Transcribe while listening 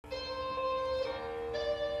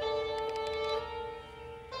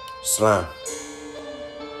Slime.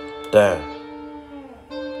 Damn.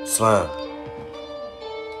 Slime.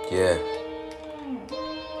 Yeah.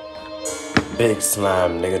 Big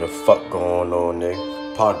slime, nigga. The fuck going on,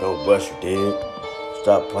 nigga? Part no bus, you did.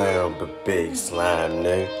 Stop playing with big slime,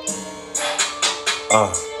 nigga.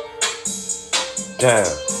 Damn.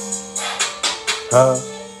 Huh?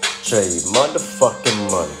 Trade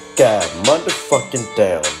motherfucking money. God motherfucking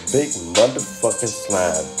down. Big motherfucking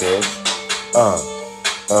slime, bitch.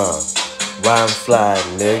 Why I'm fly,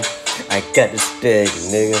 nigga? I got the stick,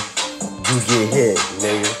 nigga. You get hit,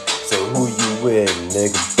 nigga. So who you with,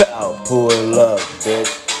 nigga? Bow, pull up, bitch.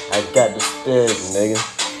 I got the stick, nigga.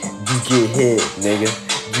 You get hit, nigga.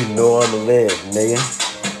 You know I'm lit, nigga.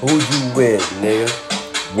 Who you with, nigga?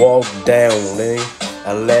 Walk down, nigga.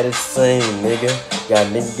 I let it sing, nigga. Got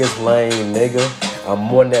niggas lame, nigga.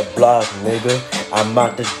 I'm on that block, nigga. I'm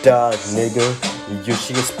out the dog, nigga. You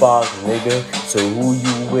shit spark, nigga. So who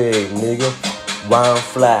you with, nigga? Why I'm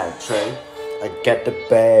fly, Trey? I got the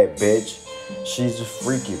bad bitch. She's a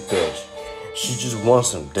freaky bitch. She just wants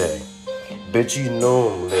some dick. Bitch, you know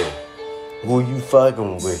I'm lit. Who you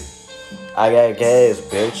fucking with? I got gas,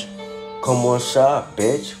 bitch. Come on shop,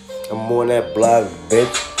 bitch. I'm on that block,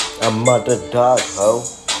 bitch. I'm out the dog, ho.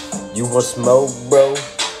 You want smoke, bro?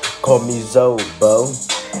 Call me Zobo.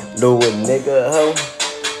 Little nigga, ho.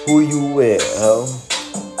 Who you with, ho?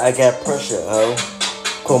 I got pressure, ho.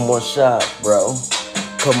 Come on shop, bro.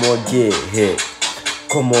 Come on get hit.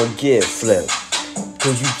 Come on get flipped.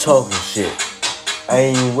 Cause you talking shit. I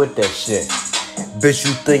ain't with that shit. Bitch,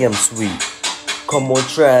 you think I'm sweet. Come on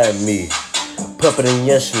try me. Puppet in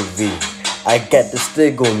your SUV. I got the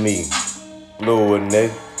stick on me. Little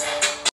nigga.